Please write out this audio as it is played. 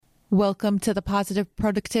Welcome to the Positive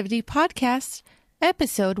Productivity Podcast,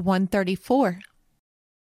 episode 134.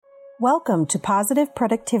 Welcome to Positive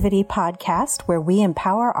Productivity Podcast, where we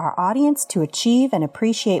empower our audience to achieve and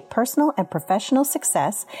appreciate personal and professional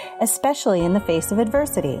success, especially in the face of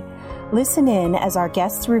adversity. Listen in as our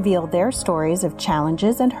guests reveal their stories of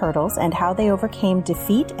challenges and hurdles and how they overcame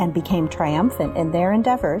defeat and became triumphant in their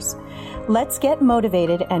endeavors. Let's get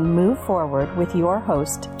motivated and move forward with your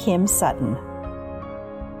host, Kim Sutton.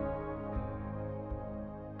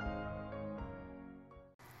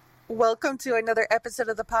 Welcome to another episode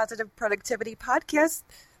of the Positive Productivity Podcast.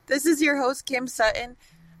 This is your host, Kim Sutton.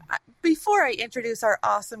 Before I introduce our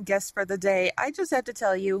awesome guest for the day, I just have to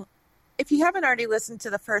tell you, if you haven't already listened to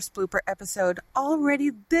the first blooper episode,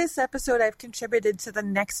 already this episode I've contributed to the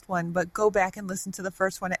next one, but go back and listen to the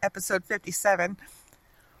first one at episode 57.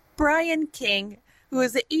 Brian King, who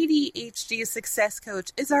is the ADHD success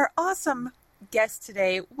coach, is our awesome guest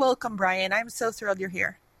today. Welcome, Brian. I'm so thrilled you're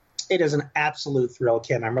here. It is an absolute thrill,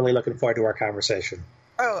 Kim. I'm really looking forward to our conversation.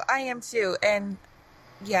 Oh, I am too. And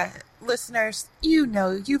yeah, listeners,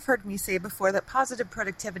 you've heard me say before that positive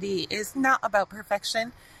productivity is not about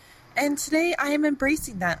perfection. And today I am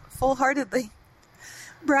embracing that full-heartedly.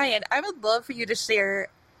 Brian, I would love for you to share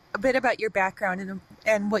a bit about your background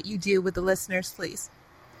and what you do with the listeners, please.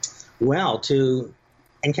 Well, to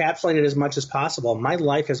encapsulate it as much as possible, my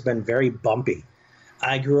life has been very bumpy.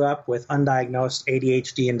 I grew up with undiagnosed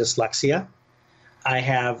ADHD and dyslexia. I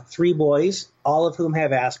have 3 boys, all of whom have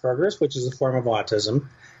Asperger's, which is a form of autism,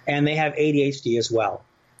 and they have ADHD as well.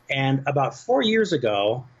 And about 4 years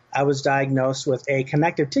ago, I was diagnosed with a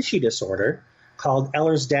connective tissue disorder called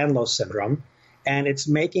Ehlers-Danlos syndrome, and it's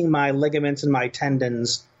making my ligaments and my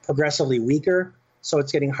tendons progressively weaker, so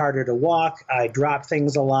it's getting harder to walk. I drop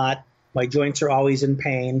things a lot. My joints are always in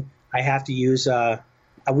pain. I have to use a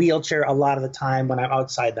wheelchair a lot of the time when I'm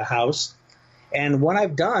outside the house. And what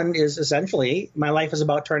I've done is essentially, my life is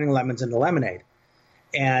about turning lemons into lemonade.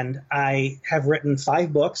 And I have written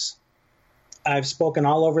 5 books. I've spoken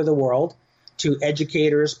all over the world to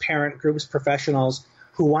educators, parent groups, professionals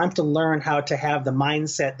who want to learn how to have the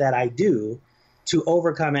mindset that I do to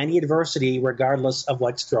overcome any adversity regardless of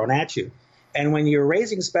what's thrown at you. And when you're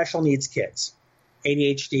raising special needs kids,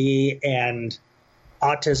 ADHD and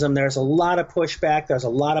autism, there's a lot of pushback, there's a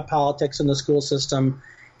lot of politics in the school system,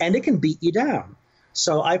 and it can beat you down.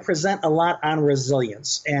 So I present a lot on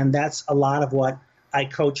resilience, and that's a lot of what I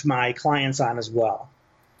coach my clients on as well.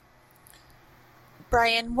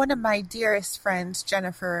 Brian, one of my dearest friends,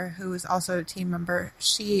 Jennifer, who is also a team member,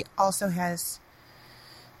 she also has,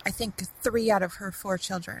 I think, 3 out of her 4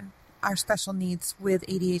 children are special needs with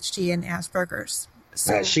ADHD and Asperger's.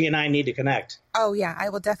 So she and I need to connect. Oh, yeah, I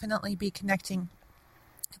will definitely be connecting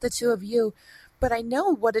the 2 of you, but I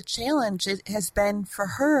know what a challenge it has been for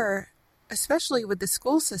her, especially with the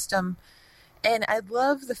school system, and I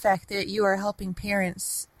love the fact that you are helping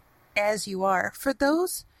parents as you are. For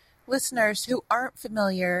those listeners who aren't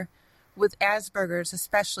familiar with Asperger's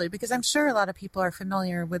especially, because I'm sure a lot of people are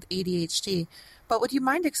familiar with ADHD, but would you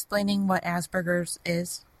mind explaining what Asperger's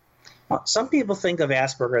is? Well, some people think of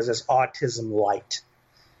Asperger's as autism light,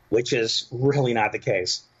 which is really not the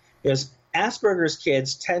case. Because Asperger's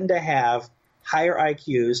kids tend to have higher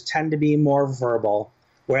IQs, tend to be more verbal,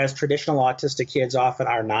 whereas traditional autistic kids often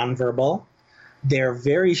are nonverbal. They're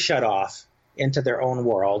very shut off into their own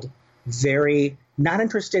world, very not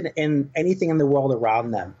interested in anything in the world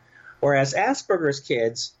around them. Whereas Asperger's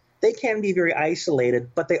kids, they can be very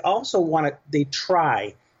isolated, but they also they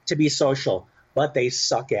try to be social, but they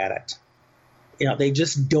suck at it. They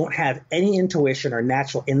just don't have any intuition or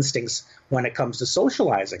natural instincts when it comes to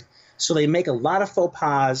socializing. So they make a lot of faux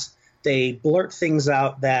pas. They blurt things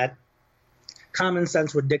out that common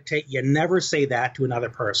sense would dictate you never say that to another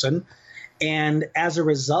person. And as a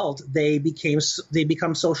result, they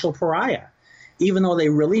become social pariah. Even though they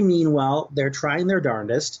really mean well, they're trying their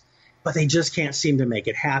darndest, but they just can't seem to make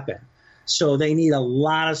it happen. So they need a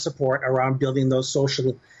lot of support around building those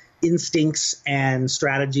social instincts and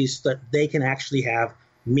strategies so that they can actually have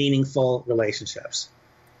meaningful relationships.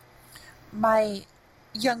 My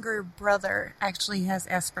younger brother actually has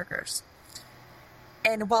Asperger's.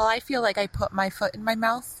 And while I feel like I put my foot in my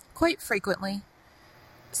mouth quite frequently,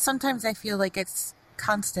 sometimes I feel like it's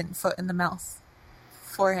constant foot in the mouth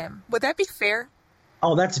for him. Would that be fair?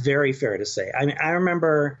 Oh, that's very fair to say. I mean, I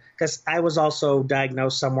remember, because I was also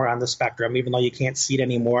diagnosed somewhere on the spectrum, even though you can't see it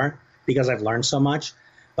anymore because I've learned so much.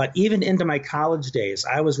 But even into my college days,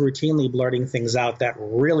 I was routinely blurting things out that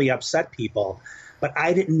really upset people. But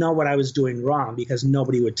I didn't know what I was doing wrong because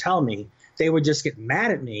nobody would tell me. They would just get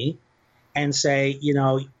mad at me and say,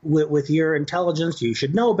 with your intelligence, you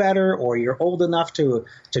should know better, or you're old enough to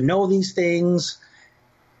know these things.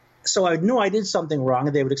 So I knew I did something wrong,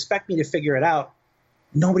 and they would expect me to figure it out.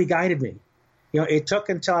 Nobody guided me. It took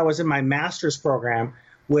until I was in my master's program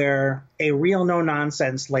where a real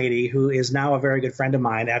no-nonsense lady, who is now a very good friend of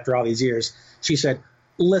mine after all these years, she said,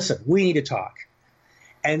 listen, we need to talk.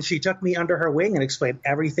 And she took me under her wing and explained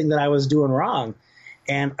everything that I was doing wrong.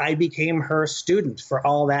 And I became her student for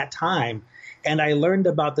all that time. And I learned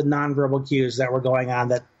about the nonverbal cues that were going on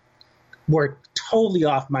that were totally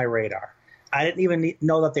off my radar. I didn't even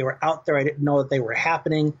know that they were out there. I didn't know that they were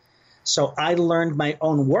happening. So I learned my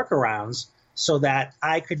own workarounds so that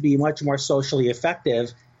I could be much more socially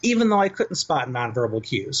effective, even though I couldn't spot nonverbal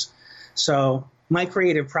cues. So my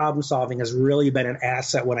creative problem solving has really been an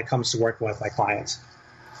asset when it comes to working with my clients.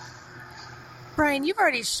 Brian, you've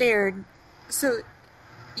already shared, so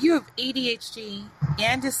you have ADHD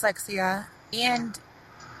and dyslexia and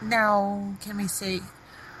now, can we say,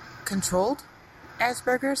 controlled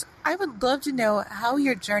Asperger's? I would love to know how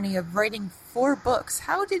your journey of writing 4 books,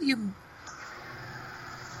 how did you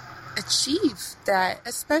achieve that?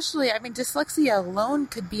 Especially, dyslexia alone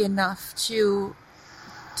could be enough to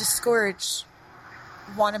discourage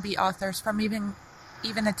wannabe authors from even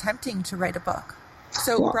attempting to write a book.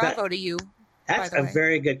 So well, bravo to you. That's a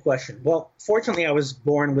very good question. Well, fortunately, I was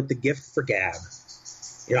born with the gift for gab.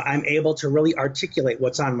 I'm able to really articulate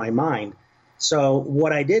what's on my mind. So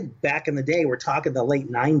what I did back in the day, we're talking the late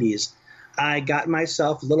 90s, I got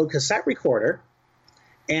myself a little cassette recorder,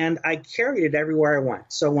 and I carried it everywhere I went.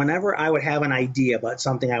 So whenever I would have an idea about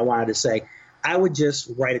something I wanted to say, I would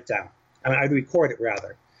just write it down. I'd record it,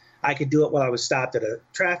 rather. I could do it while I was stopped at a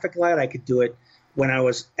traffic light. I could do it when I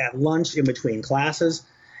was at lunch in between classes.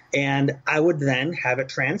 And I would then have it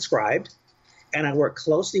transcribed. And I worked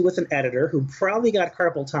closely with an editor who probably got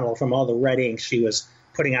carpal tunnel from all the red ink she was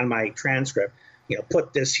putting on my transcript.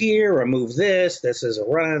 Put this here, remove this. This is a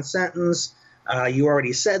run-on sentence. You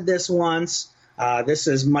already said this once. This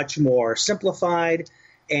is much more simplified.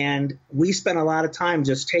 And we spent a lot of time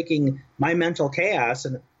just taking my mental chaos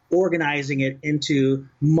and organizing it into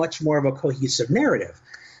much more of a cohesive narrative.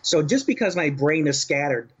 So just because my brain is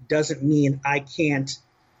scattered doesn't mean I can't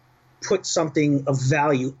put something of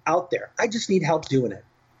value out there. I just need help doing it.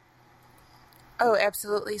 Oh,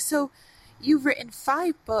 absolutely. So you've written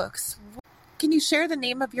 5 books. Can you share the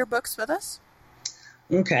name of your books with us?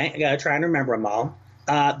 Okay, I got to try and remember them all.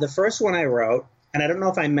 The first one I wrote, and I don't know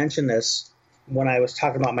if I mentioned this when I was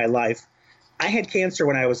talking about my life, I had cancer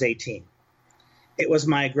when I was 18. It was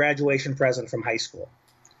my graduation present from high school.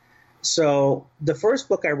 So the first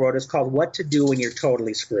book I wrote is called What to Do When You're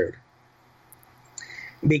Totally Screwed.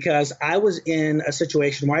 Because I was in a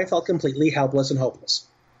situation where I felt completely helpless and hopeless.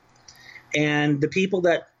 And the people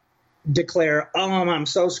that declare, oh, I'm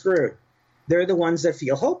so screwed, they're the ones that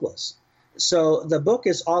feel hopeless. So the book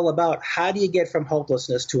is all about how do you get from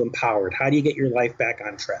hopelessness to empowered? How do you get your life back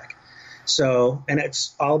on track? So, and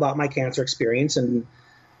it's all about my cancer experience, and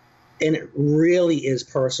it really is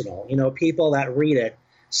personal. People that read it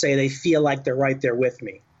say they feel like they're right there with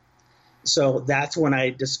me. So that's when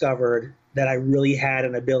I discovered that I really had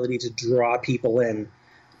an ability to draw people in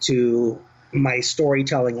to my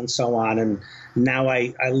storytelling and so on. And now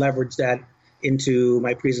I leverage that into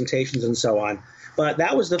my presentations and so on. But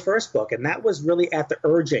that was the first book, and that was really at the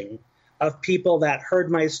urging of people that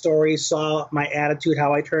heard my story, saw my attitude,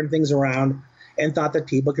 how I turned things around, and thought that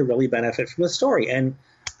people could really benefit from the story. And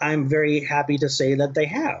I'm very happy to say that they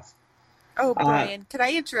have. Oh, Brian, can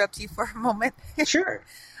I interrupt you for a moment? Sure.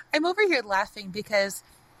 I'm over here laughing because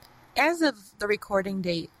as of the recording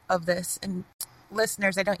date of this, and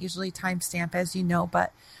listeners, I don't usually timestamp, as you know,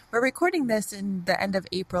 but we're recording this in the end of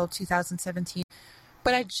April 2017.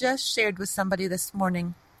 But I just shared with somebody this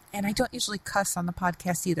morning, and I don't usually cuss on the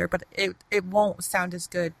podcast either, but it won't sound as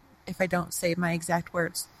good if I don't say my exact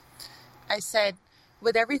words. I said,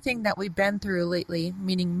 with everything that we've been through lately,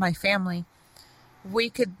 meaning my family, we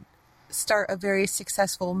could start a very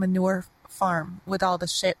successful manure farm with all the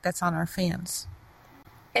shit that's on our fans.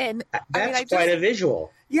 And that's quite a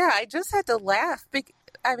visual. Yeah, I just had to laugh.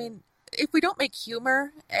 If we don't make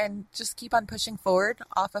humor and just keep on pushing forward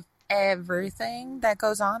off of everything that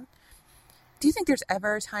goes on, do you think there's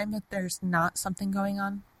ever a time that there's not something going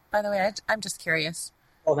on? By the way, I'm just curious.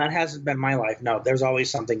 Well, that hasn't been my life. No, there's always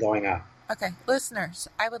something going on. Okay, listeners,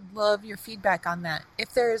 I would love your feedback on that.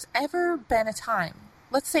 If there's ever been a time,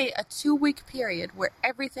 let's say a 2-week period where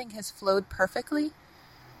everything has flowed perfectly,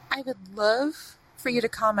 I would love for you to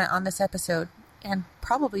comment on this episode and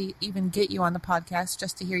probably even get you on the podcast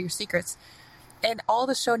just to hear your secrets. And all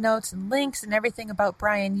the show notes and links and everything about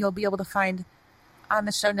Brian, you'll be able to find on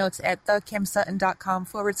the show notes at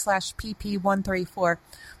thekimsutton.com/pp134.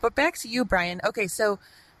 But back to you, Brian. Okay, so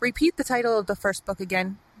repeat the title of the first book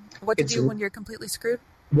again. What to do when you're completely screwed?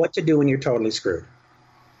 What to do when you're totally screwed.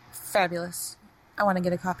 Fabulous. I want to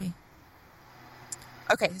get a copy.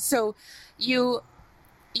 Okay, so you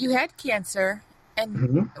had cancer,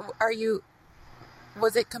 and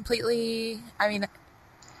was it completely, I mean,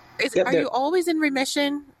 are you always in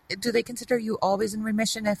remission? Do they consider you always in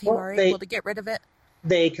remission if you are able to get rid of it?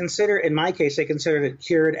 In my case, they considered it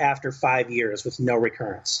cured after 5 years with no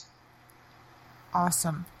recurrence.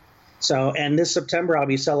 Awesome. So, and this September, I'll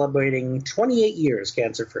be celebrating 28 years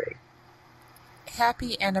cancer-free.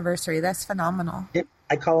 Happy anniversary. That's phenomenal.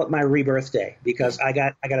 I call it my rebirth day because I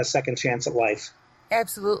got a second chance at life.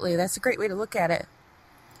 Absolutely. That's a great way to look at it.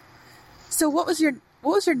 So what was your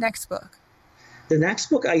next book? The next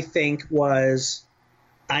book, I think, was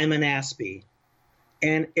I'm an Aspie.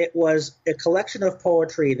 And it was a collection of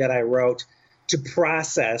poetry that I wrote to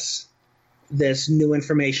process this new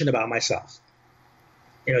information about myself.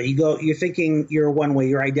 You know, you're thinking you're one way,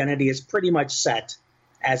 your identity is pretty much set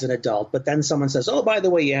as an adult, but then someone says, oh, by the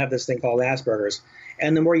way, you have this thing called Asperger's.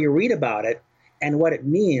 And the more you read about it and what it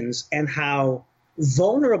means and how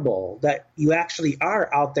vulnerable that you actually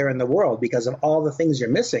are out there in the world because of all the things you're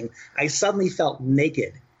missing, I suddenly felt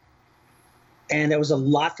naked. And it was a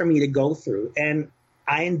lot for me to go through. And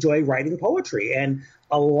I enjoy writing poetry, and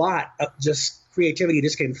a lot of just creativity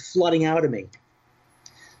just came flooding out of me.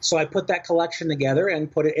 So I put that collection together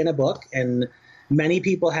and put it in a book, and many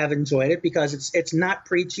people have enjoyed it because it's not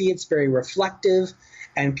preachy, it's very reflective,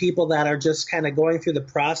 and people that are just kind of going through the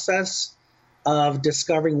process of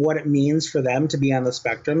discovering what it means for them to be on the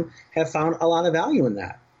spectrum have found a lot of value in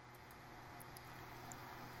that.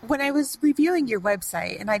 When I was reviewing your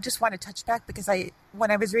website, and I just want to touch back because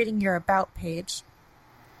when I was reading your About page,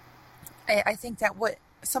 I think that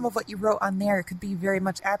some of what you wrote on there could be very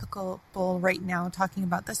much applicable right now, talking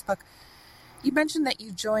about this book. You mentioned that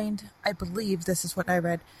you joined, I believe this is what I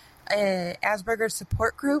read, a Asperger's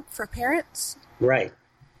support group for parents. Right.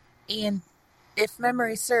 And if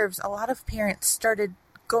memory serves, a lot of parents started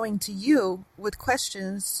going to you with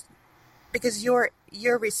questions because your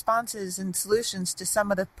responses and solutions to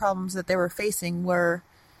some of the problems that they were facing were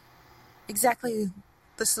exactly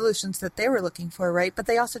the solutions that they were looking for, right? But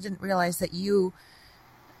they also didn't realize that you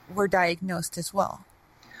were diagnosed as well.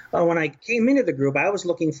 Well, when I came into the group, I was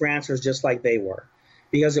looking for answers just like they were,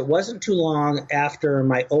 because it wasn't too long after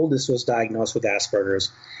my oldest was diagnosed with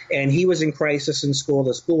Asperger's, and he was in crisis in school.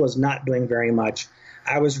 The school was not doing very much.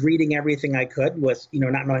 I was reading everything I could with,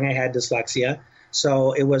 not knowing I had dyslexia,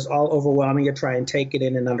 so it was all overwhelming to try and take it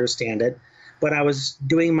in and understand it. But I was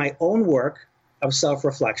doing my own work of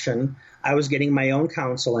self-reflection. I was getting my own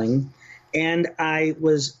counseling, and I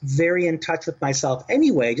was very in touch with myself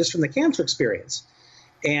anyway, just from the cancer experience.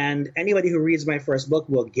 And anybody who reads my first book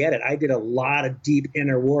will get it. I did a lot of deep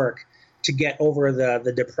inner work to get over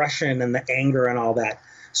the depression and the anger and all that.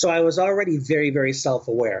 So I was already very, very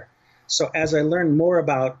self-aware. So as I learned more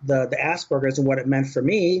about the Asperger's and what it meant for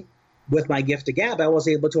me with my gift of gab, I was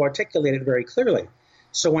able to articulate it very clearly.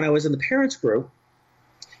 So when I was in the parents group,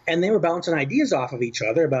 and they were bouncing ideas off of each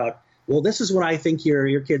other about, well, this is what I think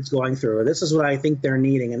your kid's going through, or this is what I think they're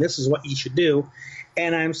needing, and this is what you should do.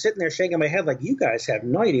 And I'm sitting there shaking my head like, you guys have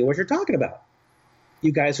no idea what you're talking about.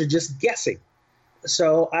 You guys are just guessing.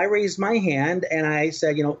 So I raised my hand and I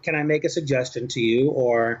said, can I make a suggestion to you?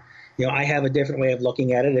 Or, I have a different way of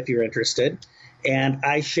looking at it if you're interested. And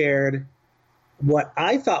I shared what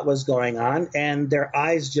I thought was going on, and their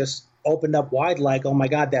eyes just opened up wide like, oh my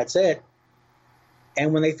God, that's it.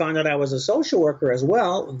 And when they found out I was a social worker as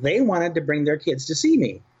well, they wanted to bring their kids to see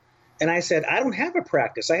me. And I said, I don't have a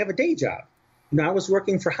practice. I have a day job. I was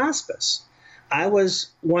working for hospice. I was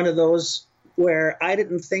one of those where I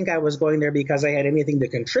didn't think I was going there because I had anything to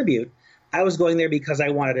contribute. I was going there because I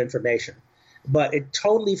wanted information. But it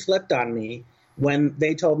totally flipped on me when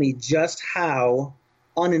they told me just how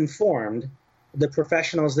uninformed the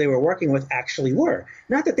professionals they were working with actually were.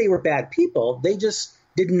 Not that they were bad people. They just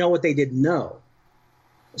didn't know what they didn't know.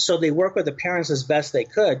 So they worked with the parents as best they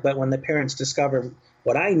could. But when the parents discovered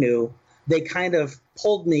what I knew, they kind of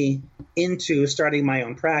pulled me into starting my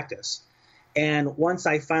own practice. And once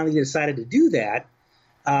I finally decided to do that,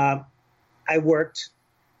 I worked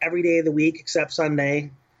every day of the week except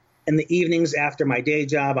Sunday, in the evenings after my day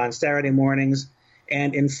job on Saturday mornings.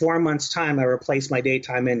 And in 4 months' time, I replaced my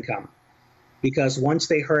daytime income. Because once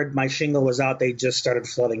they heard my shingle was out, they just started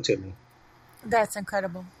flooding to me. That's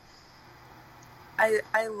incredible.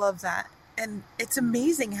 I love that. And it's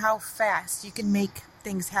amazing how fast you can make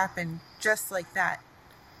things happen just like that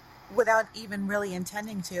without even really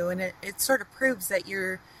intending to. And it sort of proves that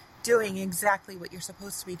you're doing exactly what you're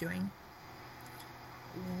supposed to be doing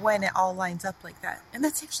when it all lines up like that. And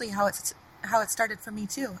that's actually how it started for me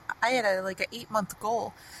too. I had an 8-month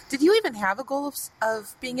goal. Did you even have a goal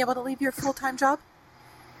of being able to leave your full-time job?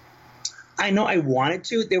 I know I wanted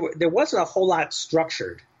to. There wasn't a whole lot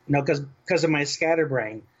structured, because of my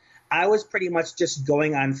scatterbrain. I was pretty much just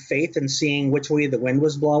going on faith and seeing which way the wind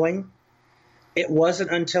was blowing. It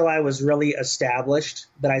wasn't until I was really established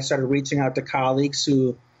that I started reaching out to colleagues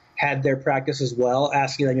who had their practice as well,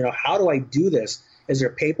 asking them, how do I do this? Is there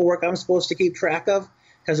paperwork I'm supposed to keep track of?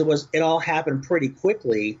 Because it all happened pretty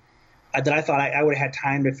quickly that I thought I would have had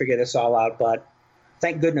time to figure this all out. But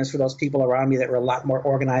thank goodness for those people around me that were a lot more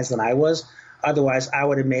organized than I was. Otherwise, I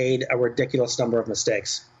would have made a ridiculous number of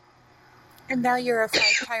mistakes. And now you're a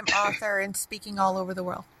 5-time author and speaking all over the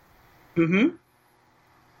world. Mm-hmm.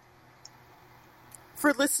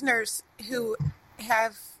 For listeners who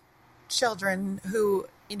have children who,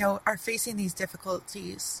 are facing these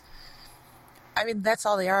difficulties, I mean, that's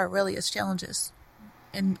all they are really, is challenges.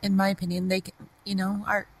 In my opinion, they can,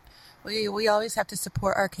 we always have to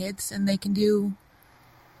support our kids, and they can do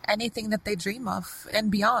anything that they dream of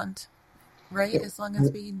and beyond, right? As long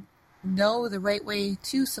as we know the right way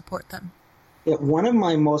to support them. Yeah, one of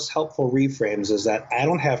my most helpful reframes is that I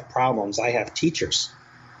don't have problems, I have teachers.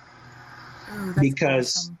 Ooh,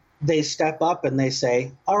 because awesome. They step up and they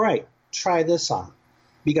say, all right, try this on.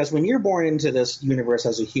 Because when you're born into this universe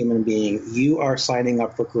as a human being, you are signing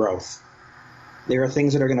up for growth. There are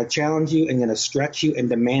things that are going to challenge you and going to stretch you and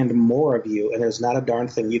demand more of you, and there's not a darn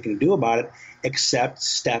thing you can do about it except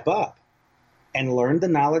step up and learn the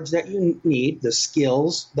knowledge that you need, the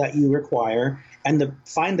skills that you require, and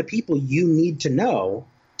find the people you need to know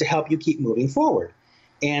to help you keep moving forward.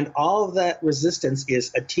 And all of that resistance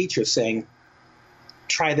is a teacher saying,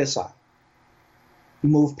 try this on.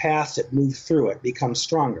 Move past it, move through it, become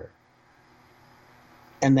stronger.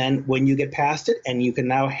 And then when you get past it and you can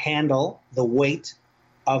now handle the weight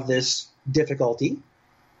of this difficulty,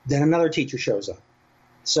 then another teacher shows up.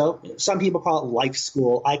 So some people call it life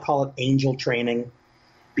school. I call it angel training,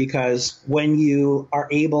 because when you are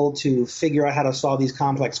able to figure out how to solve these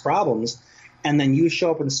complex problems, and then you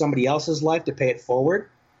show up in somebody else's life to pay it forward,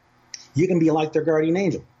 you can be like their guardian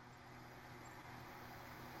angel.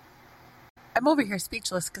 I'm over here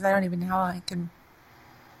speechless because I don't even know how I can.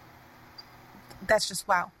 That's just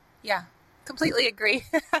wow. Yeah, completely agree.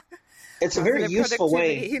 It's a very useful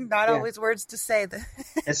way. Not always words to say.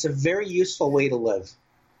 It's a very useful way to live.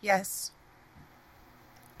 Yes,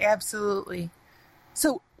 absolutely.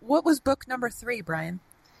 So what was book number 3, Brian?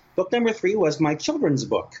 Book number 3 was my children's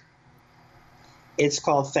book. It's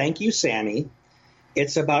called Thank You, Sammy.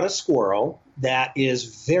 It's about a squirrel that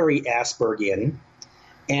is very Aspergian,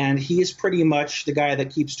 and he's pretty much the guy that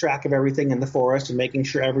keeps track of everything in the forest and making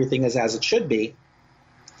sure everything is as it should be.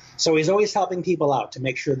 So he's always helping people out to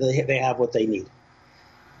make sure that they have what they need.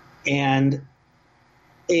 And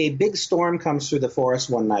a big storm comes through the forest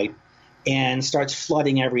one night and starts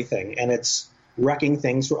flooding everything, and it's wrecking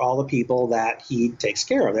things for all the people that he takes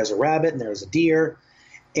care of. There's a rabbit and there's a deer,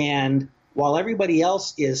 and while everybody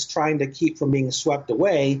else is trying to keep from being swept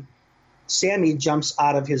away, Sammy jumps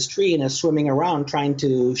out of his tree and is swimming around trying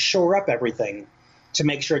to shore up everything to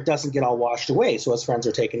make sure it doesn't get all washed away so his friends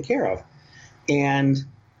are taken care of. And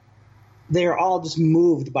they're all just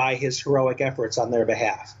moved by his heroic efforts on their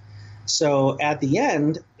behalf. So at the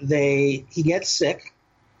end, he gets sick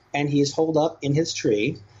and he's holed up in his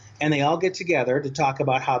tree, and they all get together to talk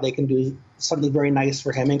about how they can do something very nice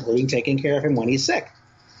for him, including taking care of him when he's sick.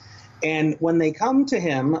 And when they come to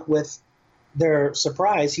him with their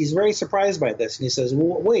surprise, he's very surprised by this. And he says,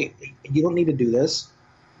 well, wait, you don't need to do this.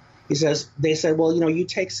 They said, well, you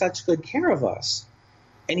take such good care of us.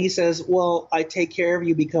 And he says, well, I take care of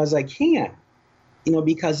you because I can,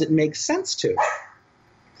 because it makes sense to.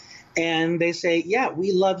 And they say, yeah,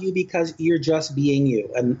 we love you because you're just being you.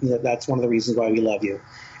 And that's one of the reasons why we love you.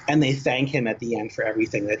 And they thank him at the end for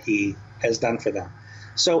everything that he has done for them.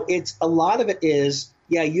 So a lot of it is,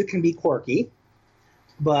 yeah, you can be quirky,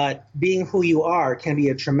 but being who you are can be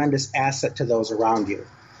a tremendous asset to those around you.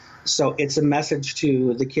 So it's a message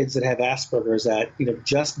to the kids that have Asperger's that,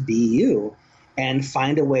 just be you and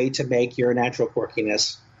find a way to make your natural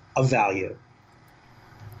quirkiness of value.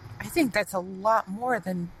 I think that's a lot more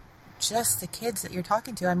than just the kids that you're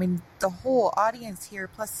talking to. I mean, the whole audience here,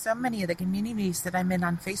 plus so many of the communities that I'm in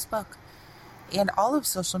on Facebook and all of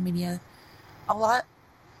social media, a lot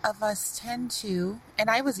of us tend to, and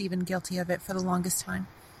I was even guilty of it for the longest time,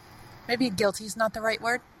 maybe guilty is not the right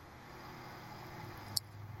word.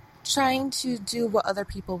 Trying to do what other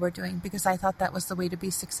people were doing because I thought that was the way to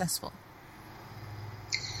be successful.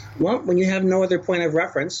 Well, when you have no other point of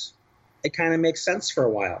reference, it kind of makes sense for a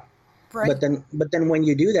while. Right. But then when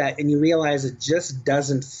you do that and you realize it just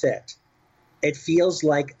doesn't fit, it feels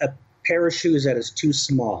like a pair of shoes that is too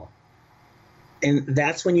small. And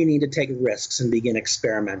that's when you need to take risks and begin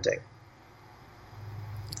experimenting.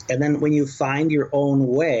 And then when you find your own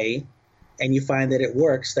way and you find that it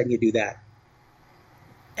works, then you do that.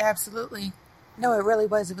 Absolutely. No, it really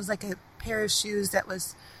was. It was like a pair of shoes that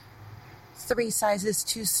was 3 sizes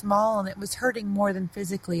too small, and it was hurting more than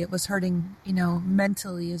physically. It was hurting,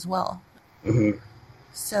 mentally as well. Mm-hmm.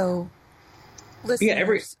 So,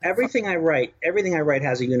 listeners, everything I write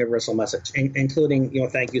has a universal message, including,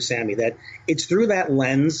 thank you, Sammy, that it's through that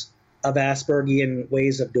lens of Aspergian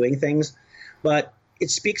ways of doing things, but it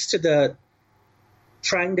speaks to the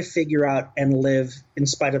trying to figure out and live in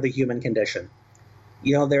spite of the human condition.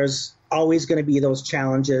 There's always going to be those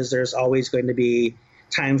challenges. There's always going to be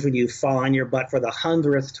times when you fall on your butt for the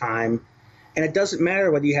 100th time. And it doesn't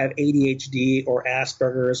matter whether you have ADHD or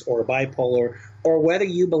Asperger's or bipolar, or whether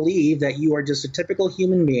you believe that you are just a typical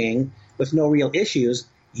human being with no real issues,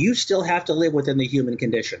 you still have to live within the human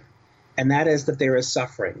condition. And that is that there is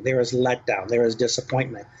suffering, there is letdown, there is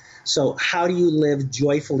disappointment. So how do you live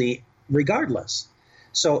joyfully regardless?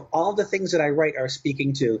 So all the things that I write are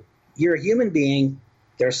speaking to, you're a human being,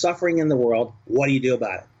 there's suffering in the world, what do you do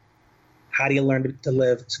about it? How do you learn to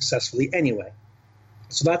live successfully anyway?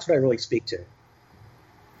 So that's what I really speak to.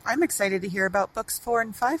 I'm excited to hear about books 4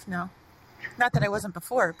 and 5 now. Not that I wasn't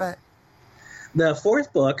before, but... The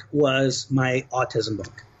 4th book was my autism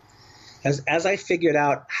book. As I figured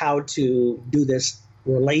out how to do this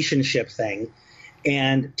relationship thing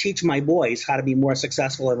and teach my boys how to be more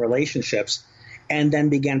successful in relationships, and then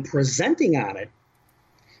began presenting on it,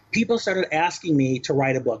 people started asking me to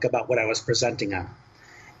write a book about what I was presenting on.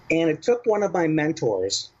 And it took one of my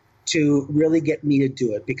mentors to really get me to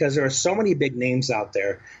do it, because there are so many big names out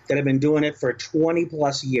there that have been doing it for 20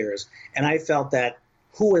 plus years. And I felt that,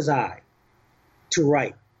 who was I to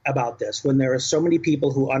write about this when there are so many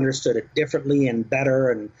people who understood it differently and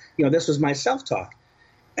better? And, this was my self-talk.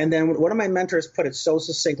 And then one of my mentors put it so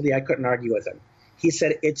succinctly, I couldn't argue with him. He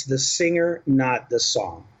said, it's the singer, not the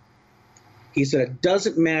song. He said, it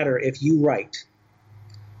doesn't matter if you write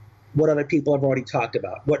what other people have already talked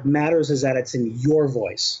about. What matters is that it's in your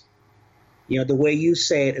voice. The way you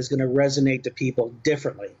say it is going to resonate to people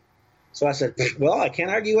differently. So I said, well, I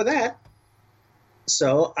can't argue with that.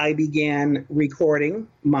 So I began recording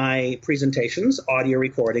my presentations, audio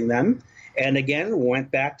recording them, and again,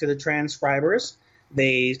 went back to the transcribers.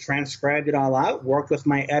 They transcribed it all out, worked with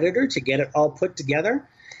my editor to get it all put together,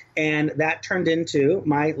 and that turned into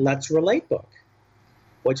my Let's Relate book,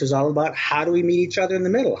 which is all about how do we meet each other in the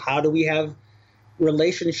middle? How do we have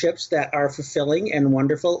relationships that are fulfilling and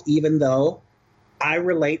wonderful, even though I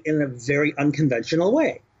relate in a very unconventional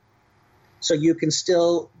way? So you can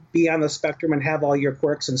still be on the spectrum and have all your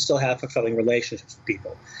quirks and still have fulfilling relationships with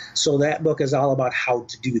people. So that book is all about how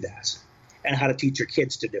to do that and how to teach your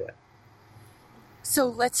kids to do it. So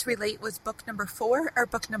Let's Relate was book number 4 or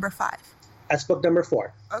book number 5? That's book number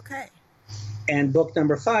 4. Okay. And book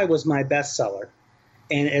number 5 was my bestseller,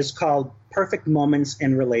 and it's called Perfect Moments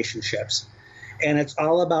in Relationships. And it's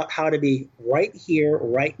all about how to be right here,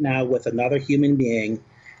 right now with another human being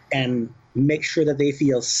and make sure that they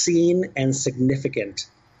feel seen and significant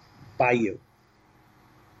by you.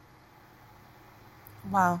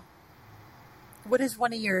 Wow. What is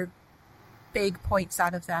one of your big points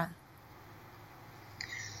out of that?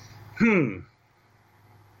 One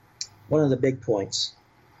of the big points.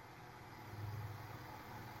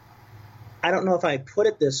 I don't know if I put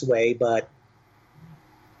it this way, but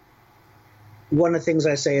one of the things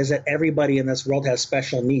I say is that everybody in this world has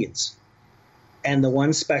special needs. And the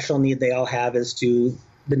one special need they all have is the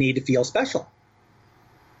need to feel special,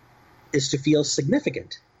 is to feel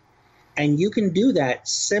significant. And you can do that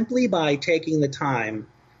simply by taking the time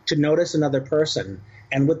to notice another person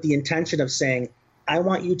and with the intention of saying, I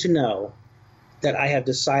want you to know that I have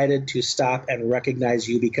decided to stop and recognize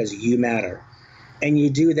you because you matter. And you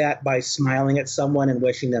do that by smiling at someone and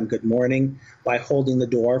wishing them good morning, by holding the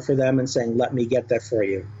door for them and saying, let me get that for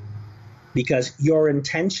you. Because your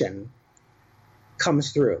intention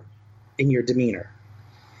comes through in your demeanor.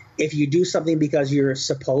 If you do something because you're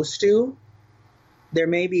supposed to, there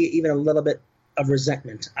may be even a little bit of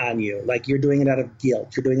resentment on you, like you're doing it out of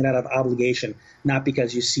guilt, you're doing it out of obligation, not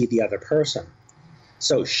because you see the other person.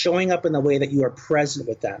 So showing up in the way that you are present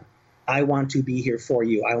with them, I want to be here for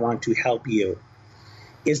you, I want to help you,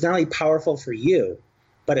 is not only powerful for you,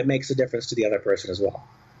 but it makes a difference to the other person as well.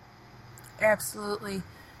 Absolutely.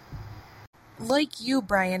 Like you,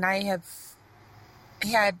 Brian, I have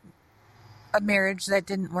had a marriage that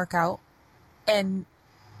didn't work out. And,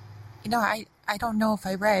 I don't know if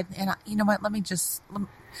I read, and you know what,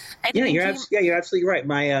 you're absolutely right.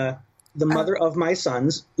 The mother of my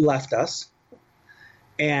sons left us,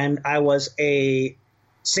 and I was a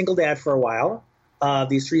single dad for a while,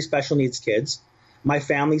 these 3 special needs kids. My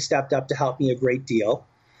family stepped up to help me a great deal,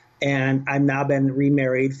 and I've now been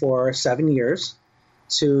remarried for 7 years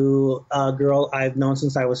to a girl I've known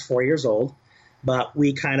since I was 4 years old, but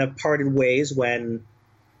we kind of parted ways when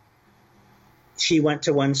she went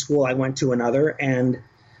to one school, I went to another, and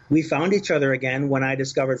we found each other again when I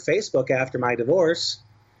discovered Facebook after my divorce,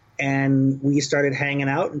 and we started hanging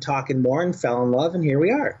out and talking more and fell in love, and here we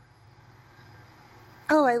are.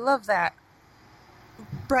 Oh, I love that.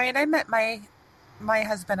 Brian, I met my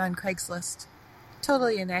husband on Craigslist.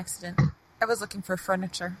 Totally an accident. I was looking for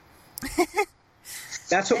furniture.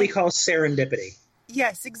 That's what we call serendipity.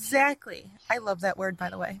 Yes, exactly. I love that word, by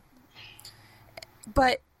the way.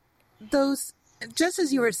 But just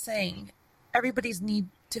as you were saying, everybody's need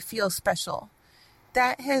to feel special.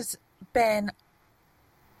 That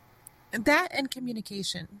and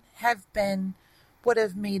communication have been what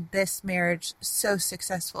have made this marriage so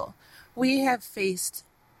successful. We have faced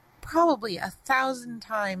probably 1,000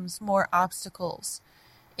 times more obstacles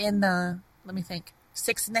in the,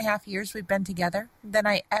 6.5 years we've been together than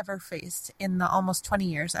I ever faced in the almost 20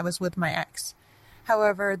 years I was with my ex.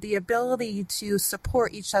 However, the ability to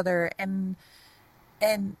support each other and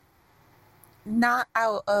not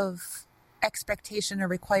out of expectation or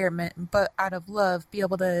requirement, but out of love, be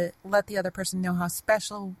able to let the other person know how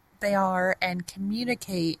special they are and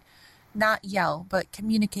communicate, not yell, but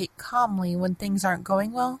communicate calmly when things aren't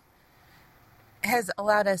going well, has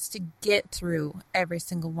allowed us to get through every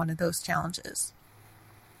single one of those challenges.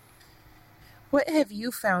 What have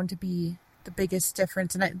you found to be the biggest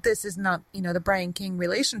difference? And this is not, the Brian King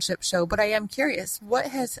relationship show, but I am curious, what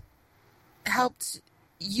has helped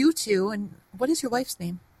you two, and what is your wife's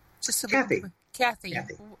name? Just so Kathy. Kathy.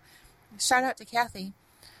 Shout out to Kathy.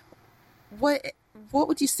 What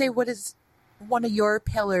would you say, what is one of your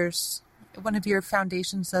pillars, one of your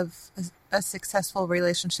foundations of a successful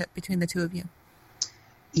relationship between the two of you?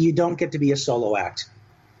 You don't get to be a solo act.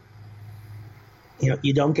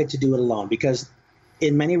 You don't get to do it alone, because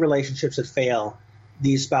in many relationships that fail,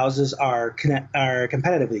 these spouses are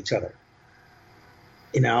competitive with each other.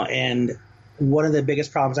 And one of the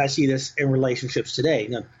biggest problems, I see this in relationships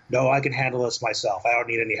today. No, I can handle this myself. I don't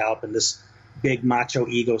need any help, and this big macho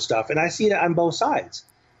ego stuff. And I see it on both sides,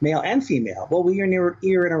 male and female. Well, when you're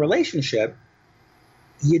in a relationship,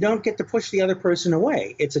 you don't get to push the other person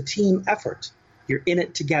away. It's a team effort. You're in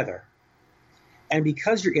it together. And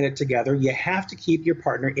because you're in it together, you have to keep your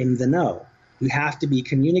partner in the know. You have to be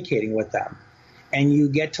communicating with them. And you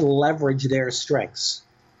get to leverage their strengths.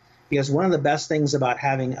 Because one of the best things about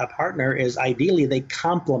having a partner is ideally they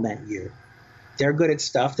complement you. They're good at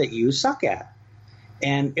stuff that you suck at.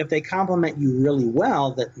 And if they complement you really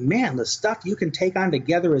well, the stuff you can take on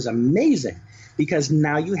together is amazing, because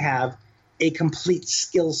now you have a complete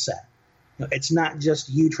skill set. It's not just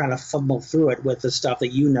you trying to fumble through it with the stuff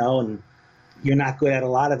that and you're not good at a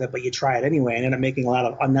lot of it, but you try it anyway and end up making a lot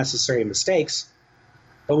of unnecessary mistakes.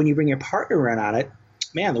 But when you bring your partner in on it,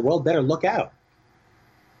 the world better look out.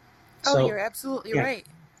 So, you're absolutely right.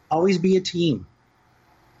 Always be a team.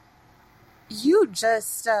 You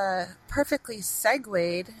just perfectly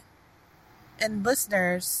segued, and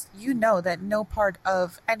listeners, you know that no part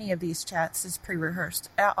of any of these chats is pre-rehearsed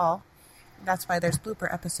at all. That's why there's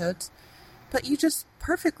blooper episodes. But you just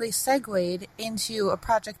perfectly segued into a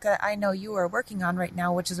project that I know you are working on right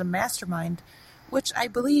now, which is a mastermind, which I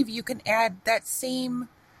believe you can add that same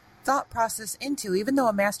thought process into. Even though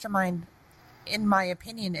a mastermind, in my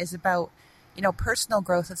opinion, is about, personal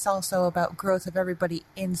growth, it's also about growth of everybody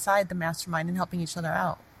inside the mastermind and helping each other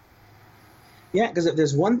out. Yeah, because if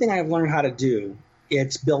there's one thing I've learned how to do,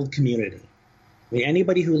 it's build community.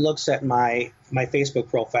 Anybody who looks at my Facebook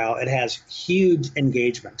profile, it has huge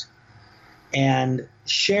engagement and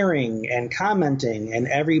sharing and commenting, and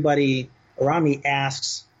everybody around me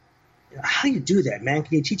asks, how do you do that, man?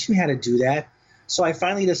 Can you teach me how to do that? So I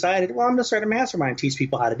finally decided, I'm going to start a mastermind and teach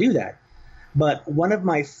people how to do that. But one of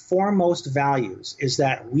my foremost values is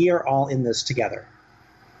that we are all in this together.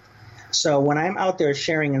 So when I'm out there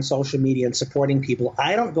sharing in social media and supporting people,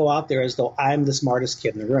 I don't go out there as though I'm the smartest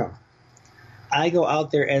kid in the room. I go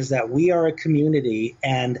out there as that we are a community,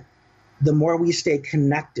 and the more we stay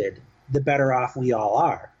connected, the better off we all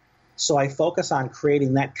are. So I focus on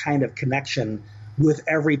creating that kind of connection with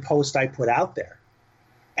every post I put out there.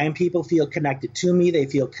 And people feel connected to me. They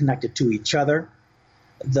feel connected to each other.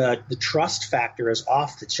 The trust factor is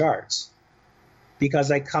off the charts because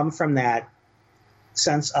I come from that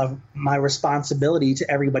sense of my responsibility to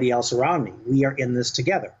everybody else around me. We are in this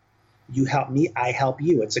together. You help me, I help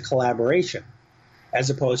you. It's a collaboration. As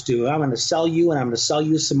opposed to, I'm going to sell you and I'm going to sell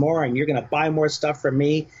you some more and you're going to buy more stuff from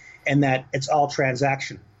me, and that it's all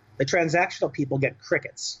transaction. The transactional people get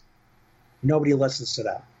crickets. Nobody listens to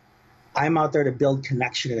them. I'm out there to build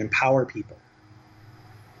connection and empower people.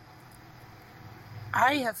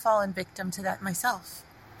 I have fallen victim to that myself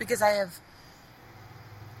because I have,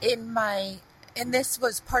 and this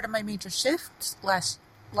was part of my major shift last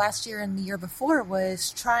year and the year before,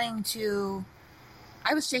 was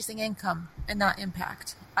I was chasing income and not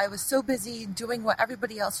impact. I was so busy doing what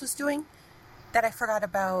everybody else was doing that I forgot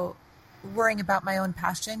about worrying about my own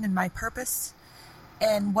passion and my purpose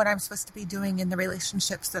and what I'm supposed to be doing in the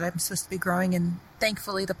relationships that I'm supposed to be growing. And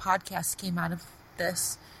thankfully the podcast came out of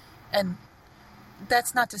this. And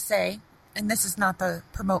that's not to say, and this is not the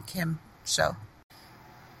Promote Kim show,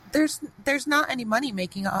 there's not any money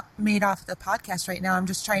made off the podcast right now. I'm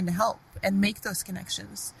just trying to help and make those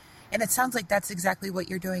connections. And it sounds like that's exactly what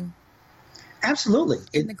you're doing. Absolutely.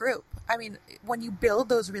 In the group. I mean, when you build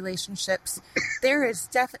those relationships, there is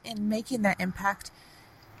definitely, in making that impact,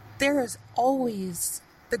 there is always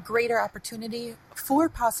the greater opportunity for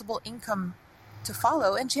possible income to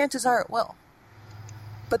follow, and chances are it will.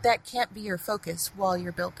 But that can't be your focus while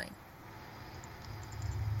you're building.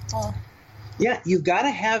 Well, yeah, you've got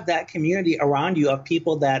to have that community around you of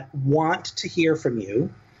people that want to hear from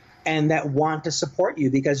you and that want to support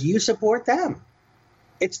you because you support them.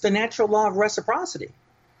 It's the natural law of reciprocity.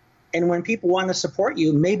 And when people want to support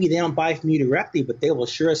you, maybe they don't buy from you directly, but they will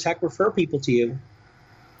sure as heck refer people to you.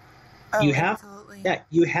 Oh, absolutely.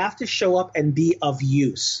 You have to show up and be of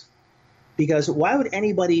use. Because why would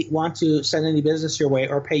anybody want to send any business your way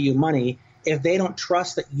or pay you money if they don't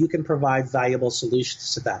trust that you can provide valuable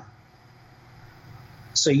solutions to them?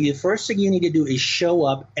 So the first thing you need to do is show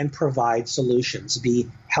up and provide solutions. Be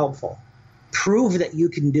helpful. Prove that you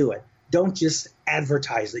can do it. Don't just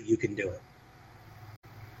advertise that you can do it.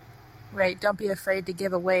 Right. Don't be afraid to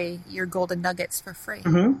give away your golden nuggets for free.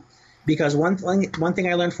 Mm-hmm. Because one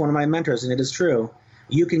thing I learned from one of my mentors, and it is true,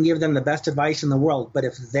 you can give them the best advice in the world, but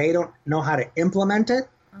if they don't know how to implement it,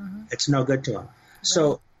 it's no good to them. Right.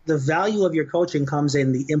 So the value of your coaching comes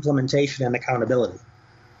in the implementation and accountability.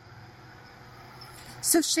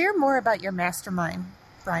 So share more about your mastermind,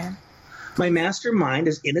 Brian. My mastermind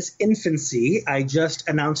is in its infancy. I just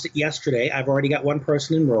announced it yesterday. I've already got one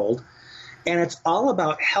person enrolled. And it's all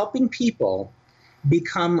about helping people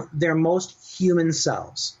become their most human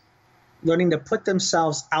selves, learning to put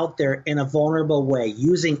themselves out there in a vulnerable way,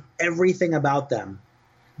 using everything about them,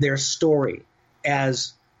 their story,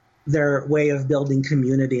 as their way of building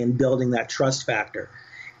community and building that trust factor.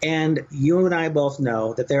 And you and I both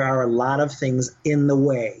know that there are a lot of things in the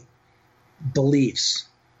way, beliefs,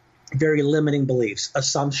 very limiting beliefs,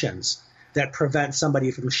 assumptions that prevent somebody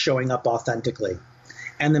from showing up authentically.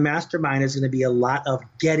 And the mastermind is going to be a lot of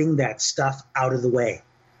getting that stuff out of the way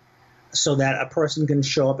so that a person can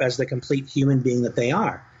show up as the complete human being that they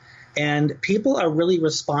are. And people are really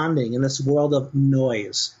responding in this world of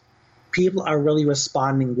noise. People are really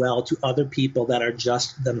responding well to other people that are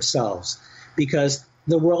just themselves because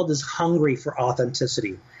the world is hungry for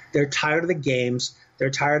authenticity. They're tired of the games.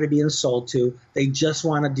 They're tired of being sold to. They just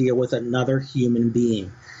want to deal with another human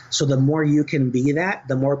being. So the more you can be that,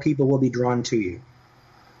 the more people will be drawn to you.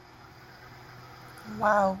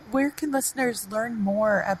 Wow. Where can listeners learn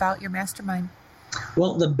more about your mastermind?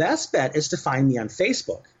 Well, the best bet is to find me on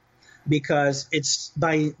Facebook because it's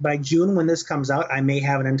by June when this comes out, I may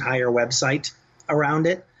have an entire website around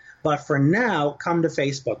it. But for now, come to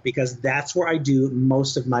Facebook because that's where I do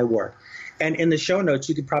most of my work. And in the show notes,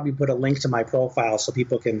 you could probably put a link to my profile so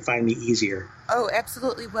people can find me easier. Oh,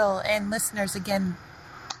 absolutely will. And listeners, again,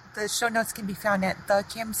 the show notes can be found at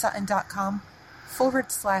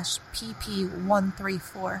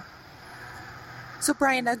thekimsutton.com/PP134. So,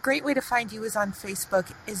 Brian, a great way to find you is on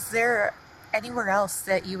Facebook. Is there anywhere else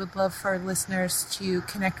that you would love for listeners to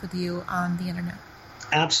connect with you on the internet?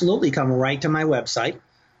 Absolutely. Come right to my website,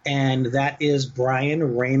 and that is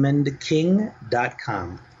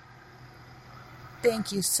brianraymondking.com.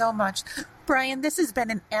 Thank you so much. Brian, this has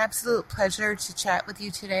been an absolute pleasure to chat with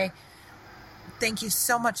you today. Thank you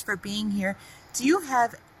so much for being here. Do you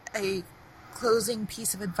have a closing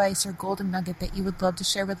piece of advice or golden nugget that you would love to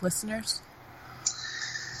share with listeners?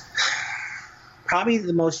 Probably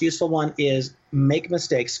the most useful one is make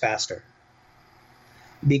mistakes faster.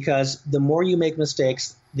 Because the more you make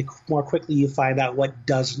mistakes, the more quickly you find out what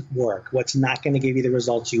doesn't work, what's not going to give you the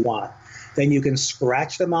results you want. Then you can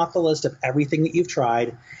scratch them off the list of everything that you've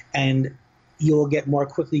tried, and you'll get more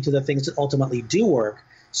quickly to the things that ultimately do work,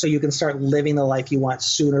 so you can start living the life you want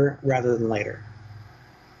sooner rather than later.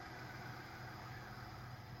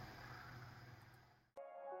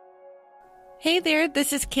 Hey there,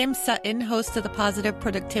 this is Kim Sutton, host of the Positive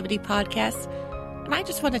Productivity Podcast, and I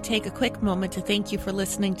just want to take a quick moment to thank you for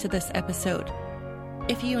listening to this episode.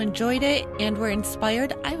 If you enjoyed it and were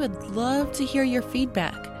inspired, I would love to hear your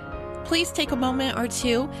feedback. Please take a moment or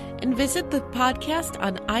two and visit the podcast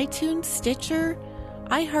on iTunes, Stitcher,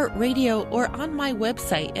 iHeartRadio, or on my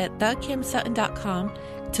website at thekimsutton.com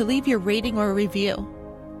to leave your rating or review.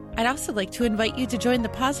 I'd also like to invite you to join the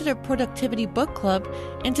Positive Productivity Book Club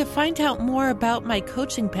and to find out more about my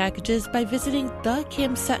coaching packages by visiting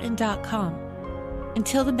thekimsutton.com.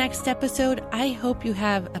 Until the next episode, I hope you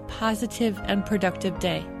have a positive and productive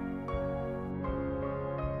day.